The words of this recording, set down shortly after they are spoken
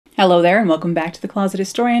Hello there and welcome back to the Closet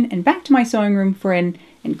Historian and back to my sewing room for an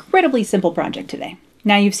incredibly simple project today.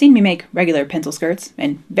 Now you've seen me make regular pencil skirts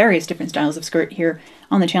and various different styles of skirt here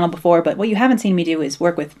on the channel before, but what you haven't seen me do is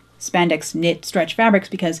work with spandex knit stretch fabrics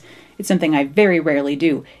because it's something I very rarely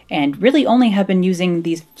do and really only have been using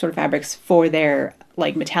these sort of fabrics for their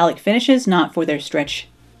like metallic finishes, not for their stretch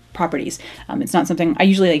properties. It's not something I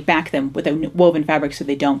usually back them with a woven fabric so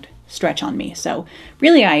they don't stretch on me. So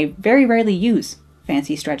really I very rarely use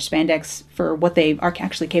fancy stretch spandex for what they are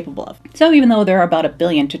actually capable of. So even though there are about 1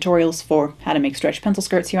 billion tutorials for how to make stretch pencil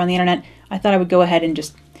skirts here on the internet, I thought I would go ahead and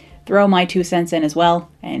just throw my 2 cents in as well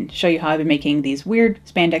and show you how I've been making these weird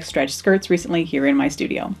spandex stretch skirts recently here in my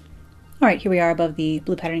studio. Alright, here we are above the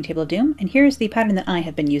blue patterning table of doom, and here's the pattern that I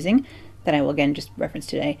have been using that I will again just reference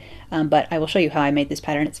today, but I will show you how I made this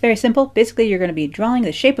pattern. It's very simple. Basically you're going to be drawing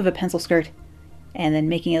the shape of a pencil skirt and then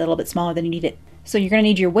making it a little bit smaller than you need it. So you're going to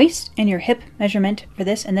need your waist and your hip measurement for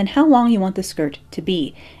this, and then how long you want the skirt to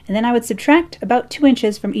be. And then I would subtract about 2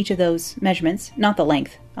 inches from each of those measurements, not the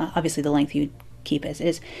length. Obviously the length you keep as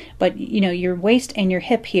is, but you know, your waist and your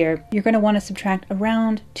hip here, you're going to want to subtract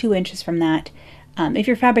around 2 inches from that. If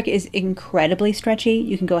your fabric is incredibly stretchy,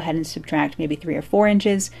 you can go ahead and subtract maybe 3 or 4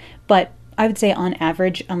 inches, but I would say on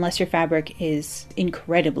average, unless your fabric is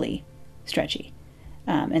incredibly stretchy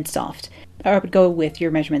and soft, I would go with your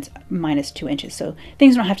measurements minus 2 inches. So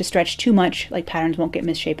things don't have to stretch too much, like patterns won't get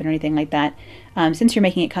misshapen or anything like that. Since you're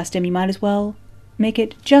making it custom, you might as well make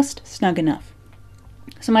it just snug enough.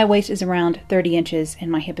 So my waist is around 30 inches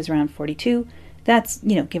and my hip is around 42. That's,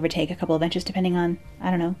 you know, give or take a couple of inches depending on, I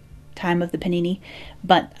don't know, time of the panini.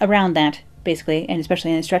 But around that, basically, and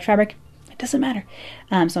especially in a stretch fabric, it doesn't matter.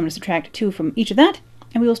 So I'm going to subtract 2 from each of that,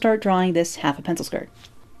 and we will start drawing this half a pencil skirt.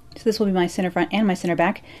 So this will be my center front and my center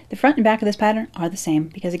back. The front and back of this pattern are the same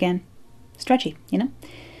because, again, stretchy, you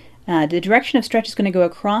know? The direction of stretch is going to go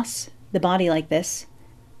across the body like this,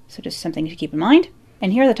 so just something to keep in mind.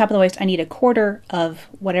 And here at the top of the waist, I need 1/4 of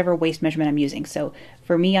whatever waist measurement I'm using. So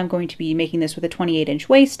for me, I'm going to be making this with a 28-inch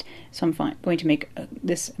waist, so I'm going to make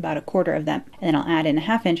this about 1/4 of that, and then I'll add in a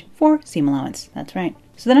 1/2 inch for seam allowance. That's right.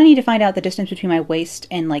 So then I need to find out the distance between my waist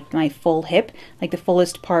and like my full hip, like the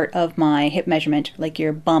fullest part of my hip measurement, like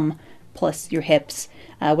your bum plus your hips,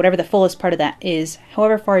 whatever the fullest part of that is.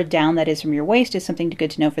 However far down that is from your waist is something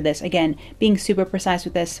good to know for this. Again, being super precise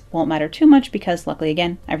with this won't matter too much because luckily,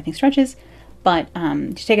 again, everything stretches, but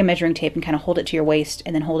just take a measuring tape and kind of hold it to your waist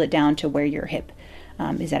and then hold it down to where your hip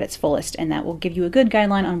is at its fullest, and that will give you a good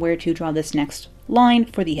guideline on where to draw this next line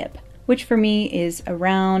for the hip, which for me is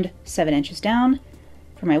around 7 inches down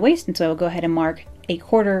for my waist, and so I will go ahead and mark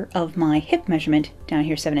 1/4 of my hip measurement down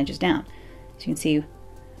here 7 inches down. So you can see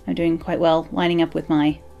I'm doing quite well lining up with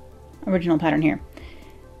my original pattern here.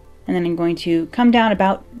 And then I'm going to come down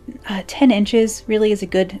about 10 inches really is a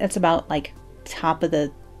good, that's about like top of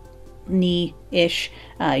the knee-ish,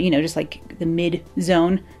 you know, just like the mid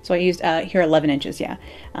zone. So I used here 11 inches, yeah,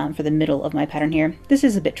 for the middle of my pattern here. This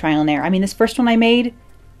is a bit trial and error. I mean, this first one I made,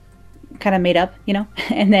 kind of made up, you know,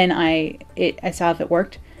 and then I saw if it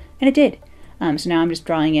worked, and it did. So now I'm just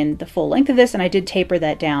drawing in the full length of this, and I did taper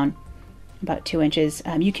that down about 2 inches.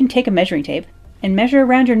 You can take a measuring tape and measure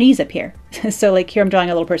around your knees up here. So like here I'm drawing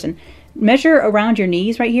a little person. Measure around your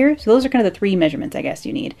knees right here. So those are kind of the 3 measurements I guess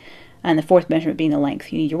you need. And the 4th measurement being the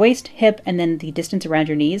length. You need your waist, hip, and then the distance around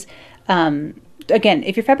your knees. Again,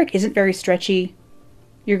 if your fabric isn't very stretchy,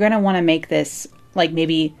 you're going to want to make this like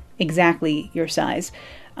maybe exactly your size.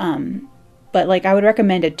 But like I would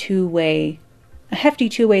recommend a hefty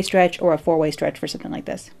 2-way stretch or a 4-way stretch for something like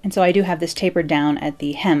this. And so I do have this tapered down at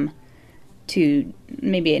the hem to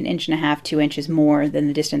maybe 1.5 inches, 2 inches more than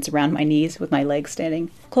the distance around my knees with my legs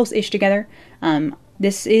standing close-ish together.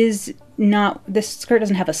 This skirt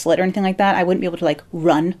doesn't have a slit or anything like that. I wouldn't be able to like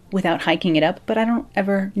run without hiking it up, but I don't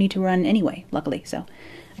ever need to run anyway, luckily, so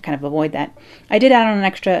I kind of avoid that. I did add on an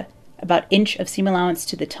extra about 1 inch of seam allowance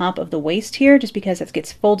to the top of the waist here, just because it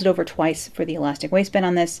gets folded over twice for the elastic waistband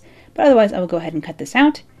on this, but otherwise I will go ahead and cut this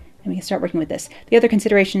out, and we can start working with this. The other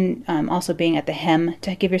consideration also being at the hem,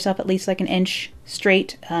 to give yourself at least like 1 inch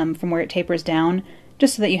straight from where it tapers down,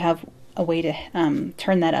 just so that you have a way to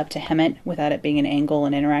turn that up to hem it without it being an angle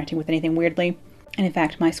and interacting with anything weirdly. And in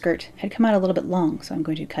fact, my skirt had come out a little bit long, so I'm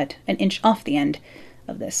going to cut 1 inch off the end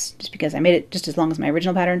of this, just because I made it just as long as my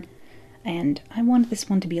original pattern, and I wanted this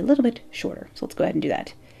one to be a little bit shorter, so let's go ahead and do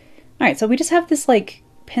that. Alright, so we just have this like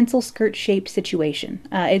pencil skirt shaped situation.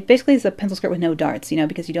 It basically is a pencil skirt with no darts, you know,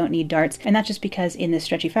 because you don't need darts, and that's just because in this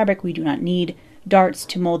stretchy fabric we do not need darts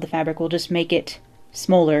to mold the fabric. We'll just make it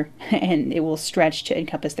smaller and it will stretch to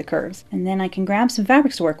encompass the curves. And then I can grab some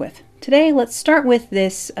fabrics to work with. today let's start with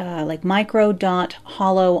this like micro dot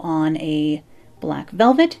hollow on a black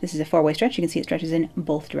velvet. This is a 4-way stretch. You can see it stretches in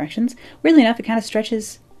both directions. Weirdly enough, it kind of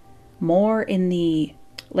stretches more in the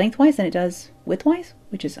lengthwise than it does widthwise,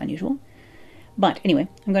 which is unusual. But anyway,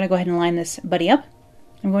 I'm going to go ahead and line this buddy up.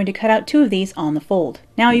 I'm going to cut out 2 of these on the fold.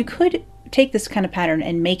 Now you could take this kind of pattern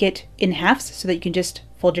and make it in halves so that you can just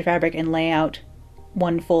fold your fabric and lay out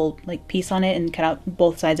one full like piece on it and cut out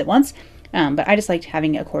both sides at once. But I just liked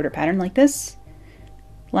having a quarter pattern like this.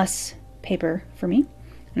 Less paper for me.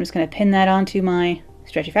 I'm just going to pin that onto my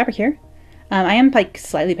stretchy fabric here. I am like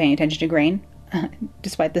slightly paying attention to grain,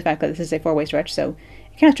 despite the fact that this is a 4-way stretch, so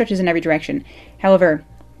it kind of stretches in every direction. However,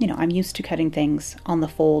 you know, I'm used to cutting things on the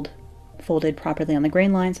folded properly on the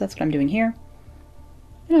grain line, so that's what I'm doing here.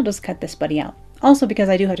 And I'll just cut this buddy out. Also, because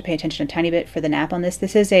I do have to pay attention a tiny bit for the nap on this.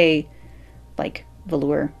 This is a like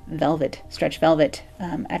velour velvet, stretch velvet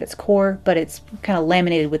at its core, but it's kind of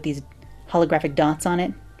laminated with these holographic dots on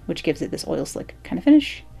it, which gives it this oil slick kind of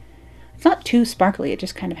finish. It's not too sparkly, it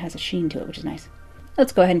just kind of has a sheen to it, which is nice.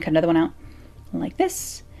 Let's go ahead and cut another one out like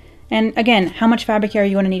this. And again, how much fabric here are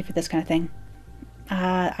you going to need for this kind of thing?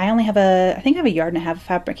 I only have I think I have 1.5 yards of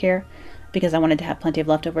fabric here because I wanted to have plenty of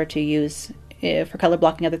leftover to use for color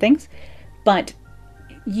blocking other things. But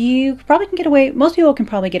you probably can get away, most people can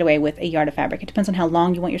probably get away with 1 yard of fabric. It depends on how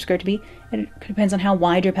long you want your skirt to be. It depends on how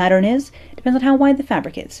wide your pattern is. It depends on how wide the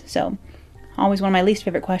fabric is. So, always one of my least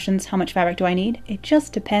favorite questions, how much fabric do I need? It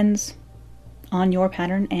just depends on your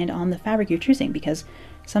pattern and on the fabric you're choosing, because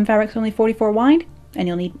some fabric's only 44 wide, and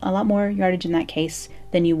you'll need a lot more yardage in that case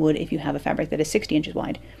than you would if you have a fabric that is 60 inches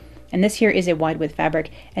wide. And this here is a wide width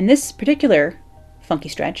fabric, and this particular funky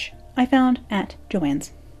stretch I found at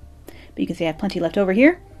Joann's. But you can see I have plenty left over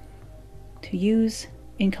here to use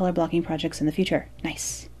in color blocking projects in the future.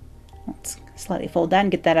 Nice. Let's slightly fold that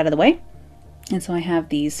and get that out of the way. And so I have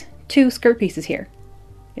these 2 skirt pieces here.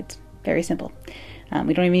 It's very simple.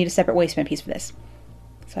 We don't even need a separate waistband piece for this.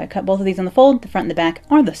 So I cut both of these on the fold. The front and the back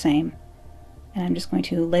are the same. And I'm just going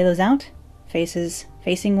to lay those out, faces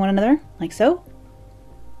facing one another, like so.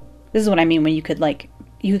 This is what I mean when you could cut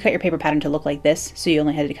your paper pattern to look like this, so you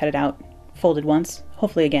only had to cut it out folded once.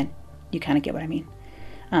 Hopefully, again, you kind of get what I mean.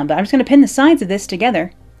 But I'm just going to pin the sides of this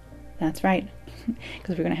together. That's right,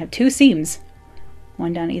 because we're going to have 2 seams,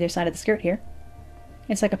 one down either side of the skirt here.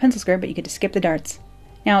 It's like a pencil skirt, but you get to skip the darts.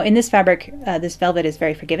 Now, in this fabric, this velvet is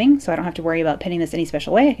very forgiving, so I don't have to worry about pinning this any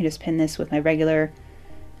special way. I can just pin this with my regular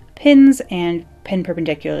pins and pin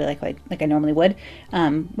perpendicularly like I normally would.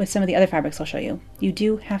 With some of the other fabrics I'll show you, you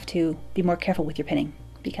do have to be more careful with your pinning,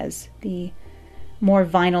 because the more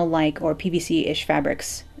vinyl-like or PVC-ish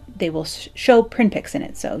fabrics, they will show pinpricks in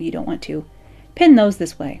it, so you don't want to pin those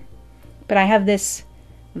this way. But I have this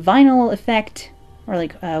vinyl effect, or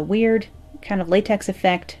like a weird kind of latex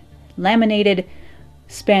effect, laminated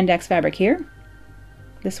spandex fabric here.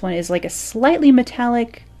 This one is like a slightly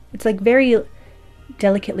metallic, it's like very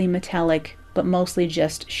delicately metallic, but mostly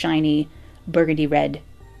just shiny burgundy red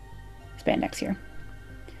spandex here.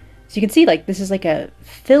 So you can see like this is like a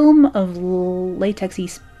film of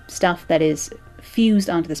latexy stuff that is fused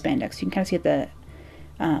onto the spandex. You can kind of see at the,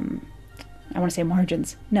 I want to say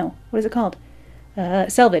margins. No, what is it called?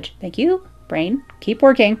 Selvage. Thank you, brain. Keep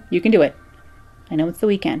working. You can do it. I know it's the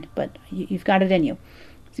weekend, but you've got it in you.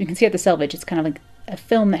 So you can see at the selvage, it's kind of like a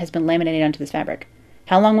film that has been laminated onto this fabric.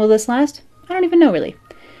 How long will this last? I don't even know really.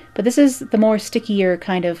 But this is the more stickier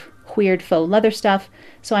kind of weird faux leather stuff.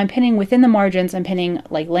 So I'm pinning within the margins. I'm pinning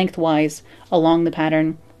like lengthwise along the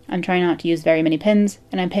pattern. I'm trying not to use very many pins,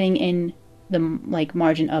 and I'm pinning in the like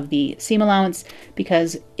margin of the seam allowance,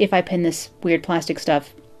 because if I pin this weird plastic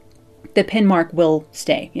stuff, the pin mark will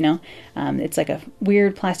stay, you know? It's like a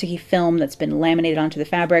weird plasticky film that's been laminated onto the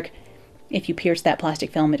fabric. If you pierce that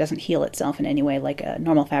plastic film, it doesn't heal itself in any way like a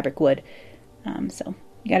normal fabric would. So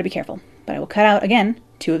you gotta be careful. But I will cut out, again,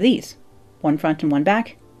 2 of these. One front and one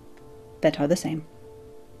back that are the same.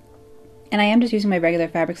 And I am just using my regular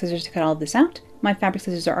fabric scissors to cut all of this out. My fabric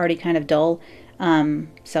scissors are already kind of dull,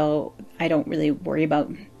 so I don't really worry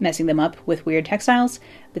about messing them up with weird textiles.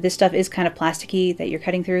 But this stuff is kind of plasticky that you're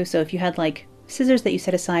cutting through, so if you had like scissors that you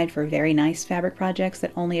set aside for very nice fabric projects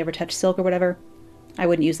that only ever touch silk or whatever, I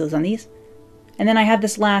wouldn't use those on these. And then I have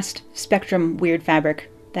this last spectrum weird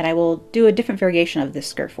fabric that I will do a different variation of this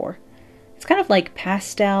skirt for. It's kind of like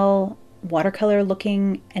pastel watercolor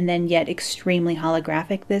looking, and then yet extremely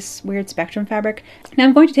holographic, this weird spectrum fabric. Now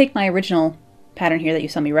I'm going to take my original pattern here that you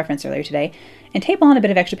saw me reference earlier today and tape on a bit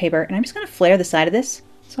of extra paper, and I'm just going to flare the side of this.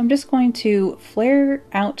 So I'm just going to flare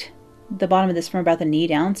out the bottom of this from about the knee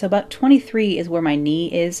down. So about 23 is where my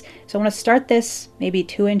knee is. So I want to start this maybe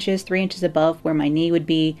 2 inches, 3 inches above where my knee would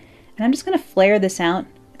be, and And I'm just going to flare this out.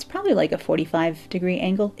 It's probably like a 45-degree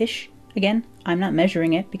angle-ish. Again, I'm not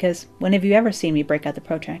measuring it because when have you ever seen me break out the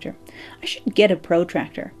protractor? I should get a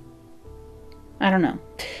protractor. I don't know.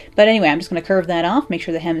 But anyway, I'm just going to curve that off, make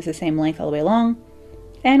sure the hem is the same length all the way along,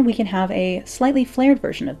 and we can have a slightly flared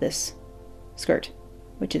version of this skirt,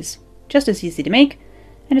 which is just as easy to make,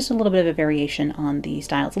 and just a little bit of a variation on the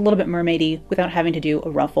style. It's a little bit mermaidy without having to do a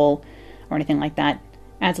ruffle or anything like that.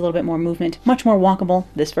 Adds a little bit more movement, much more walkable,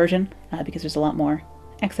 this version, because there's a lot more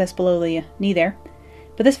excess below the knee there.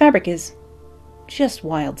 But this fabric is just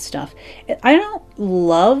wild stuff. I don't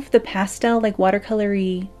love the pastel, like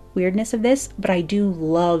watercolory weirdness of this, but I do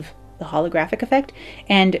love the holographic effect.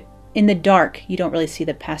 And in the dark, you don't really see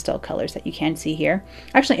the pastel colors that you can see here.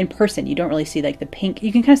 Actually, in person, you don't really see like the pink.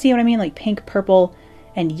 You can kind of see what I mean, like pink, purple,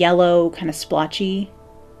 and yellow kind of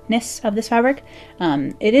splotchiness of this fabric.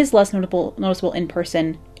 It is less noticeable in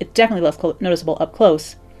person. It's definitely less noticeable up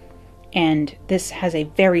close. And this has a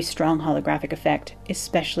very strong holographic effect,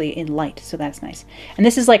 especially in light, so that's nice. And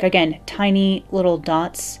this is like, again, tiny little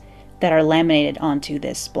dots that are laminated onto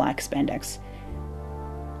this black spandex.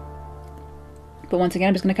 But once again,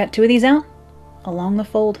 I'm just going to cut 2 of these out along the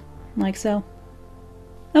fold, like so.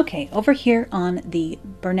 Okay, over here on the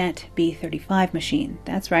Bernat B35 machine.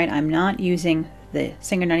 That's right, I'm not using the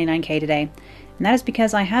Singer 99K today. And that is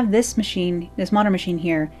because I have this machine, this modern machine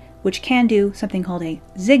here, which can do something called a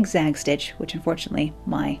zigzag stitch, which unfortunately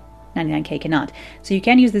my 99K cannot. So you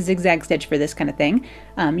can use the zigzag stitch for this kind of thing.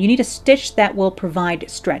 You need a stitch that will provide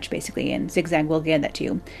stretch, basically, and zigzag will get that to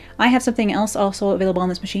you. I have something else also available on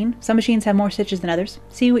this machine. Some machines have more stitches than others.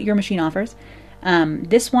 See what your machine offers.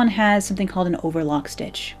 This one has something called an overlock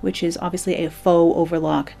stitch, which is obviously a faux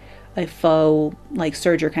overlock, a faux, like,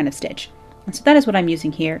 serger kind of stitch. And so that is what I'm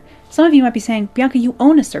using here. Some of you might be saying, Bianca, you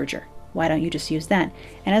own a serger. Why don't you just use that?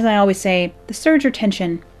 And as I always say, the serger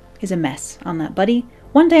tension is a mess on that buddy.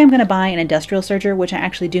 One day I'm going to buy an industrial serger, which I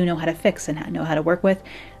actually do know how to fix and know how to work with,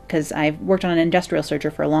 because I've worked on an industrial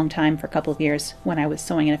serger for a long time, for a couple of years, when I was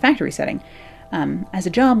sewing in a factory setting, as a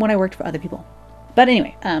job when I worked for other people. But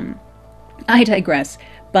anyway, I digress.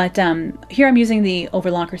 But here I'm using the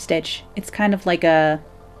overlocker stitch. It's kind of like a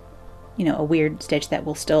weird stitch that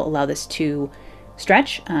will still allow this to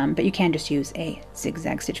stretch, but you can just use a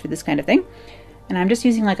zigzag stitch for this kind of thing. And I'm just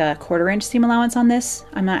using like a 1/4 inch seam allowance on this.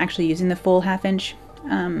 I'm not actually using the full 1/2 inch.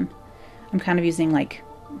 I'm kind of using like,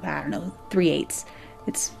 I don't know, 3/8.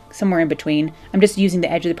 It's somewhere in between. I'm just using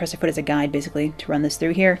the edge of the presser foot as a guide, basically, to run this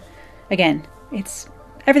through here. Again,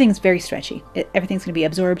 everything's very stretchy. Everything's going to be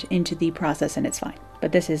absorbed into the process, and it's fine.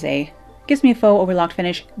 But this gives me a faux overlocked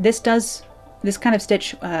finish. This kind of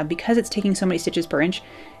stitch, because it's taking so many stitches per inch,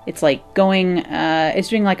 it's like it's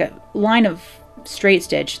doing like a line of straight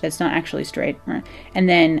stitch that's not actually straight, and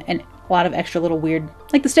then a lot of extra little weird,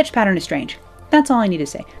 like the stitch pattern is strange. That's all I need to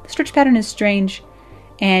say. The stitch pattern is strange,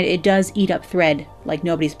 and it does eat up thread like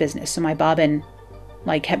nobody's business. So my bobbin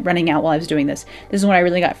kept running out while I was doing this. This is when I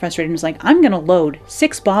really got frustrated and was like, I'm gonna load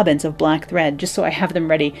 6 bobbins of black thread just so I have them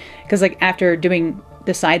ready. Because after doing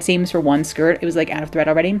the side seams for one skirt, it was out of thread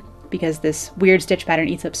already, because this weird stitch pattern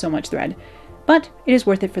eats up so much thread. But it is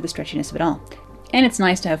worth it for the stretchiness of it all. And it's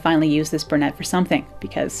nice to have finally used this Bernat for something,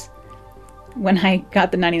 because when I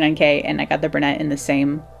got the 99K and I got the Bernat in the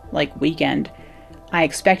same weekend, I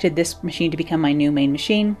expected this machine to become my new main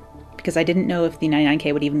machine, because I didn't know if the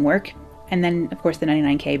 99K would even work. And then, of course, the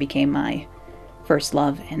 99K became my first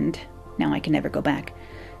love, and now I can never go back.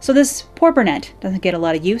 So this poor Bernat doesn't get a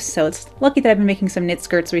lot of use, so it's lucky that I've been making some knit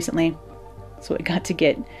skirts recently, so it got to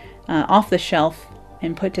get off the shelf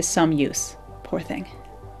and put to some use. Poor thing.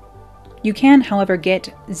 You can, however,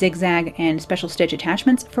 get zigzag and special stitch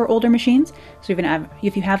attachments for older machines. So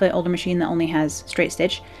if you have an older machine that only has straight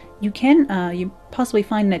stitch, you can you possibly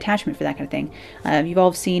find an attachment for that kind of thing. You've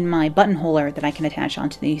all seen my buttonholer that I can attach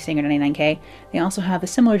onto the Singer 99K. They also have a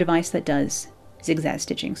similar device that does zigzag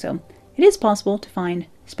stitching. So it is possible to find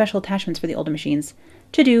special attachments for the older machines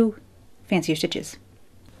to do fancier stitches.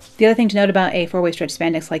 The other thing to note about a 4-way stretch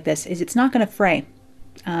spandex like this is it's not going to fray.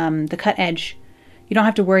 The cut edge, you don't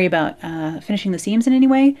have to worry about finishing the seams in any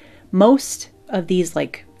way. Most of these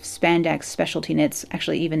spandex specialty knits,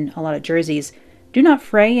 actually even a lot of jerseys, do not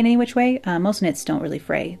fray in any which way. Most knits don't really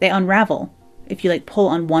fray. They unravel if you pull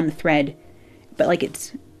on one thread,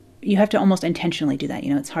 but you have to almost intentionally do that.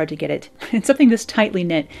 It's hard to get it. It's something this tightly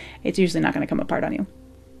knit, it's usually not going to come apart on you.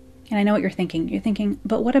 And I know what you're thinking. You're thinking,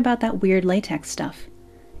 but what about that weird latex stuff?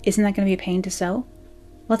 Isn't that going to be a pain to sew?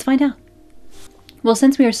 Let's find out. Well,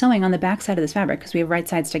 since we are sewing on the back side of this fabric, because we have right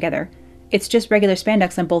sides together, it's just regular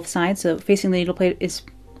spandex on both sides, so facing the needle plate is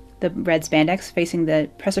the red spandex. Facing the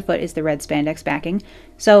presser foot is the red spandex backing.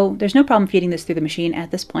 So there's no problem feeding this through the machine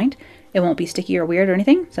at this point. It won't be sticky or weird or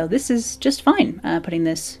anything. So this is just fine, putting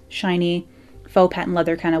this shiny faux patent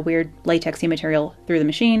leather kind of weird latexy material through the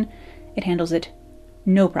machine. It handles it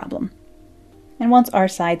no problem. And once our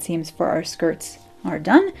side seams for our skirts are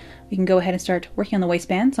done, we can go ahead and start working on the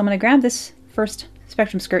waistband. So I'm going to grab this first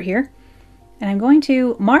spectrum skirt here, and I'm going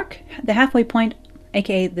to mark the halfway point,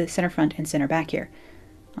 aka the center front and center back here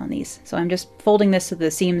on these. So I'm just folding this so the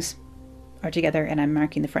seams are together, and I'm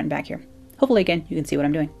marking the front and back here. Hopefully, again, you can see what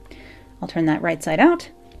I'm doing. I'll turn that right side out,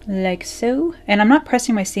 like so. And I'm not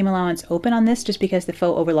pressing my seam allowance open on this just because the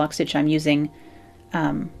faux overlock stitch I'm using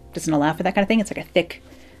doesn't allow for that kind of thing. It's like a thick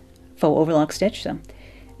faux overlock stitch. So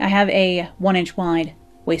I have a 1 inch wide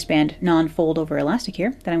waistband non-fold over elastic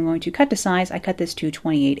here that I'm going to cut to size. I cut this to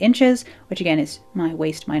 28 inches, which again is my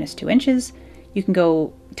waist minus 2 inches. You can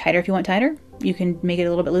go tighter if you want tighter. You can make it a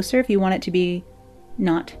little bit looser if you want it to be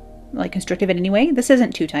not like constrictive in any way. This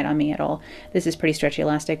isn't too tight on me at all. This is pretty stretchy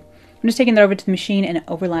elastic. I'm just taking that over to the machine and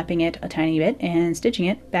overlapping it a tiny bit and stitching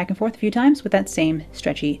it back and forth a few times with that same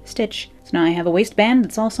stretchy stitch. So now I have a waistband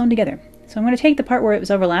that's all sewn together. So I'm going to take the part where it was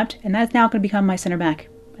overlapped, and that's now going to become my center back,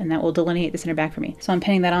 and that will delineate the center back for me. So I'm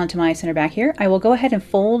pinning that onto my center back here. I will go ahead and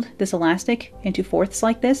fold this elastic into fourths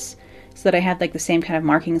like this, so that I have like the same kind of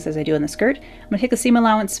markings as I do in the skirt. I'm going to take the seam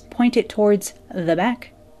allowance, point it towards the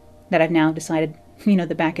back, that I've now decided, you know,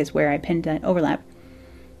 the back is where I pinned that overlap.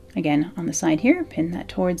 Again, on the side here, pin that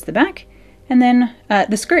towards the back. And then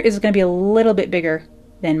the skirt is going to be a little bit bigger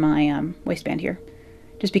than my waistband here,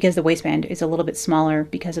 just because the waistband is a little bit smaller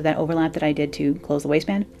because of that overlap that I did to close the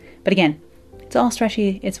waistband. But again, it's all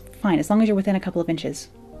stretchy, it's fine, as long as you're within a couple of inches.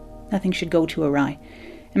 Nothing should go too awry.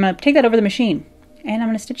 I'm going to take that over the machine, and I'm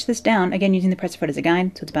going to stitch this down, again using the presser foot as a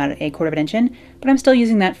guide, so it's about 1/4 of an inch in, but I'm still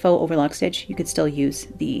using that faux overlock stitch. You could still use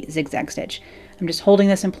the zigzag stitch. I'm just holding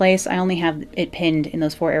this in place. I only have it pinned in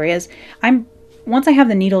those 4 areas. Once I have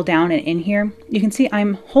the needle down and in here, you can see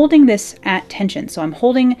I'm holding this at tension. So I'm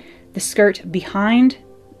holding the skirt behind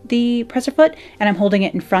the presser foot, and I'm holding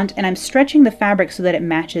it in front, and I'm stretching the fabric so that it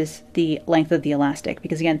matches the length of the elastic,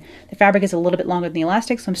 because again, the fabric is a little bit longer than the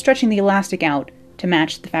elastic, so I'm stretching the elastic out to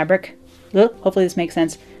match the fabric. Hopefully this makes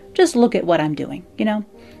sense. Just look at what I'm doing, you know?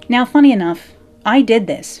 Now, funny enough, I did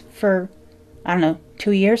this for, I don't know,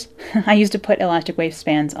 2 years. I used to put elastic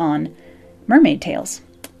waistbands on mermaid tails.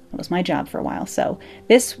 That was my job for a while. So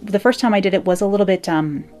the first time I did it was a little bit,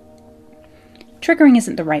 triggering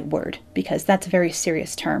isn't the right word, because that's a very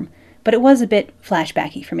serious term, but it was a bit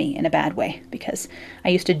flashbacky for me in a bad way, because I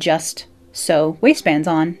used to just sew waistbands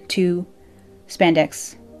on to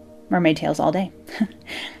spandex mermaid tails all day.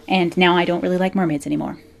 And now I don't really like mermaids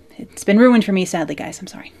anymore. It's been ruined for me, sadly, guys. I'm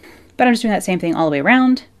sorry. But I'm just doing that same thing all the way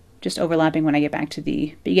around, just overlapping when I get back to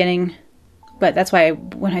the beginning. But that's why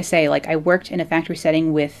when I say, like, I worked in a factory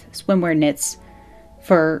setting with swimwear knits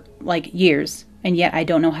for, like, years, and yet I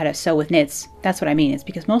don't know how to sew with knits, that's what I mean. It's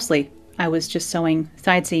because mostly I was just sewing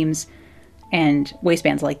side seams and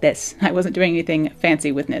waistbands like this. I wasn't doing anything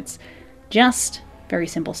fancy with knits. Just very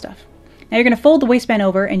simple stuff. Now you're going to fold the waistband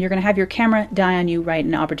over, and you're going to have your camera die on you right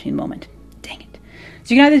in an opportune moment. Dang it.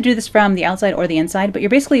 So you can either do this from the outside or the inside, but you're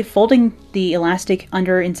basically folding the elastic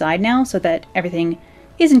under inside now so that everything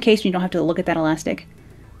is encased and you don't have to look at that elastic.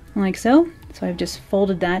 Like so. So I've just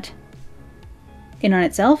folded that in on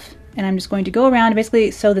itself, and I'm just going to go around and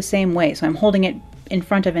basically sew the same way. So I'm holding it in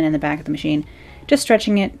front of and in the back of the machine, just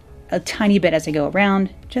stretching it a tiny bit as I go around,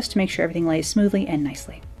 just to make sure everything lays smoothly and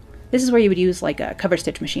nicely. This is where you would use like a cover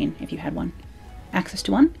stitch machine if you had one, access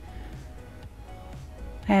to one.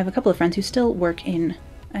 I have a couple of friends who still work in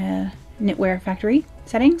knitwear factory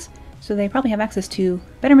settings, so they probably have access to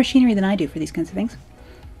better machinery than I do for these kinds of things.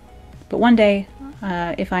 But one day,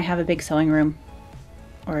 if I have a big sewing room,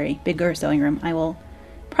 or a bigger sewing room, I will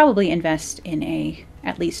probably invest in a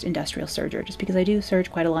at least industrial serger, just because I do serge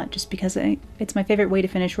quite a lot, just because it's my favorite way to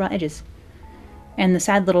finish raw edges. And the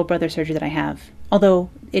sad little brother serger that I have, although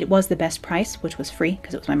it was the best price, which was free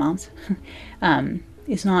because it was my mom's,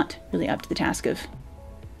 is not really up to the task of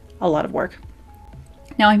a lot of work.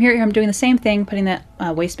 Now I'm doing the same thing, putting that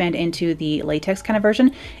waistband into the latex kind of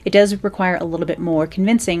version. It does require a little bit more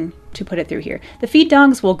convincing to put it through here. The feed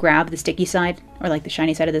dogs will grab the sticky side, or like the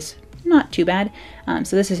shiny side of this, not too bad.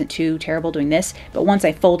 So this isn't too terrible doing this, but once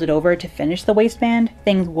I fold it over to finish the waistband,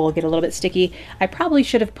 things will get a little bit sticky. I probably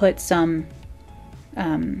should have put some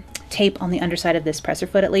tape on the underside of this presser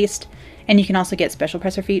foot at least, and you can also get special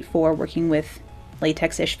presser feet for working with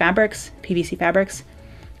latex-ish fabrics, PVC fabrics.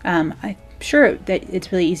 I'm sure that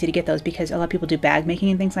it's really easy to get those because a lot of people do bag making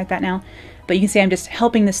and things like that now, but you can see I'm just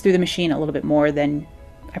helping this through the machine a little bit more than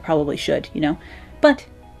I probably should, you know. But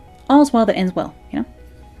all's well that ends well, you know.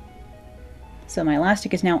 So my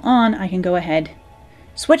elastic is now on. I can go ahead,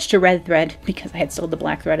 switch to red thread because I had sold the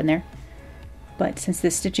black thread in there. But since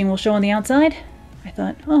this stitching will show on the outside, I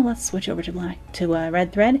thought, oh, let's switch over to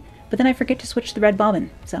red thread. But then I forget to switch the red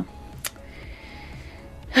bobbin, so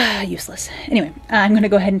useless. Anyway, I'm going to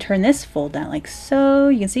go ahead and turn this, fold that like so.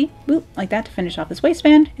 You can see, boop, like that to finish off this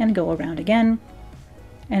waistband and go around again.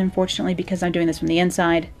 And unfortunately, because I'm doing this from the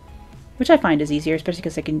inside, which I find is easier, especially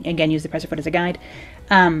because I can, again, use the presser foot as a guide,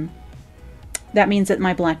 that means that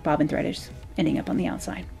my black bobbin thread is ending up on the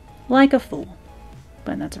outside. Like a fool.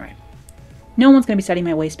 But that's all right. No one's going to be studying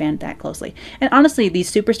my waistband that closely. And honestly, these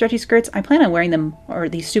super stretchy skirts, I plan on wearing them, or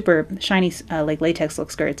these super shiny, like latex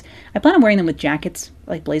look skirts, I plan on wearing them with jackets,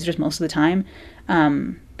 like blazers most of the time,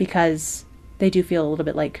 because they do feel a little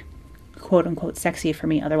bit like, quote unquote, sexy for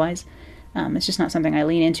me otherwise. It's just not something I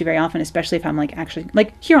lean into very often, especially if I'm like actually,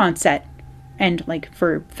 like here on set, and like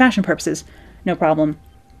for fashion purposes, no problem.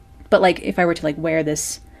 But like if I were to like wear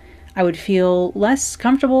this, I would feel less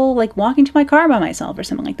comfortable like walking to my car by myself or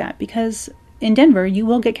something like that, because in Denver you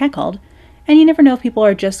will get catcalled, and you never know if people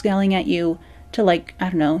are just yelling at you to like, I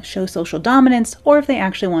don't know, show social dominance, or if they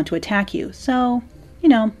actually want to attack you. So, you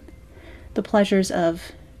know, the pleasures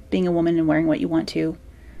of being a woman and wearing what you want to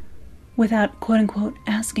without quote unquote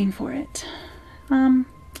asking for it.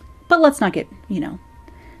 But let's not get, you know,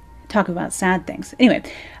 talk about sad things. Anyway,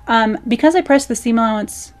 because I pressed the seam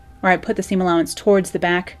allowance, or I put the seam allowance towards the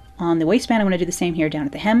back on the waistband, I'm going to do the same here down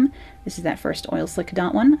at the hem. This is that first oil slick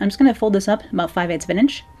dot one. I'm just going to fold this up about 5/8 of an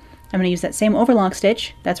inch. I'm going to use that same overlock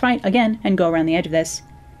stitch, that's right, again, and go around the edge of this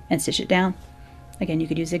and stitch it down. Again, you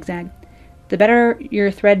could use zigzag. The better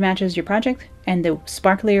your thread matches your project, and the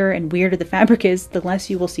sparklier and weirder the fabric is, the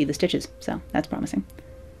less you will see the stitches. So that's promising.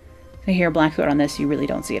 So here, black thread on this, you really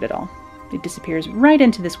don't see it at all. It disappears right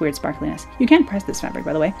into this weird sparkliness. You can press this fabric,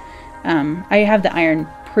 by the way. I have the iron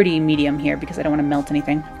pretty medium here because I don't want to melt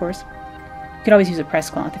anything, of course. You could always use a press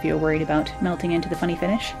cloth if you're worried about melting into the funny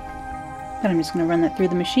finish. But I'm just going to run that through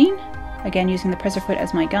the machine. Again, using the presser foot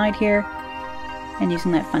as my guide here, and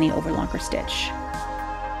using that funny overlocker stitch.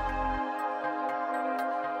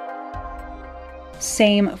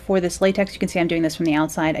 Same for this latex. You can see I'm doing this from the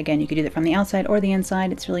outside. Again, you could do that from the outside or the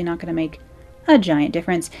inside. It's really not going to make a giant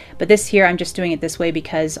difference. But this here, I'm just doing it this way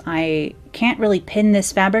because I can't really pin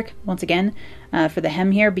this fabric, once again, for the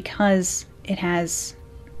hem here, because it has,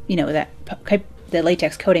 you know, the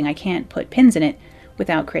latex coating. I can't put pins in it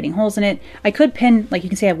without creating holes in it. I could pin, like you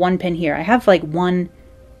can see I have one pin here. I have like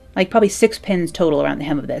probably 6 pins total around the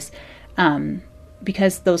hem of this,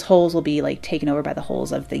 because those holes will be like taken over by the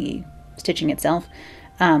holes of the stitching itself.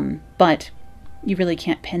 But you really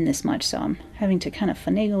can't pin this much, so I'm having to kind of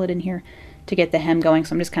finagle it in here to get the hem going.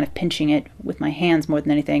 So I'm just kind of pinching it with my hands more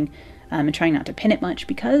than anything, and trying not to pin it much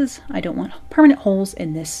because I don't want permanent holes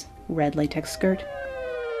in this red latex skirt.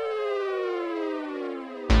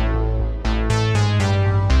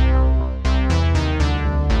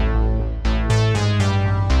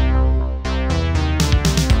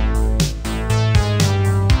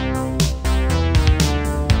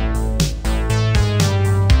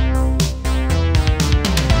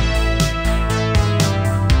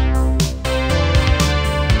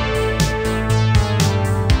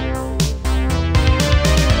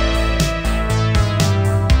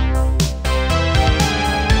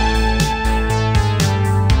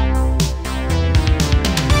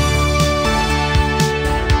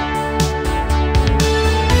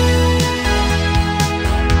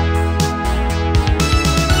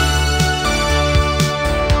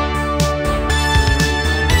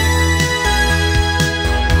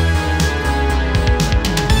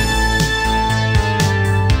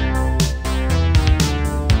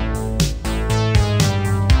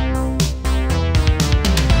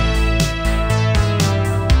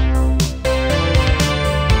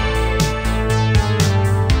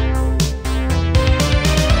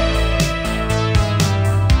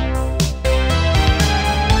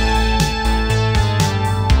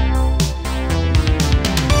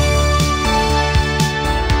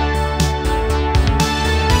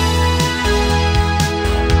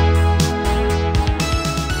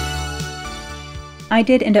 I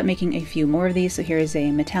did end up making a few more of these, so here is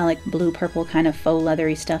a metallic blue-purple kind of faux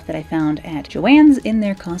leathery stuff that I found at Joann's in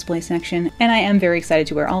their cosplay section, and I am very excited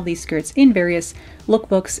to wear all these skirts in various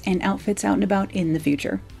lookbooks and outfits out and about in the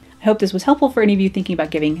future. I hope this was helpful for any of you thinking about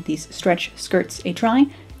giving these stretch skirts a try.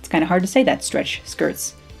 It's kind of hard to say that, stretch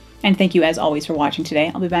skirts. And thank you as always for watching today.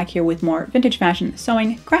 I'll be back here with more vintage fashion,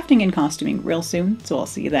 sewing, crafting, and costuming real soon, so I'll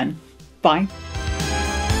see you then. Bye!